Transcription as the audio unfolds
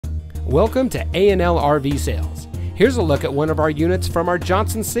Welcome to A&L RV Sales. Here's a look at one of our units from our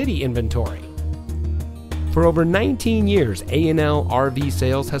Johnson City inventory. For over 19 years, A&L RV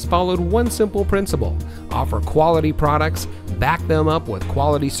Sales has followed one simple principle: offer quality products, back them up with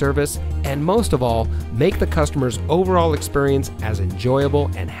quality service, and most of all, make the customer's overall experience as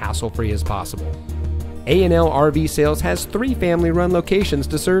enjoyable and hassle-free as possible. A&L RV Sales has 3 family-run locations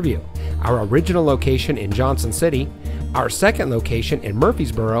to serve you: our original location in Johnson City, our second location in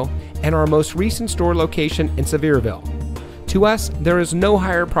Murfreesboro, and our most recent store location in Sevierville. To us, there is no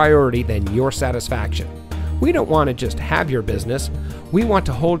higher priority than your satisfaction. We don't want to just have your business, we want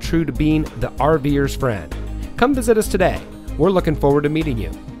to hold true to being the RVer's friend. Come visit us today. We're looking forward to meeting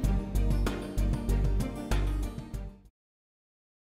you.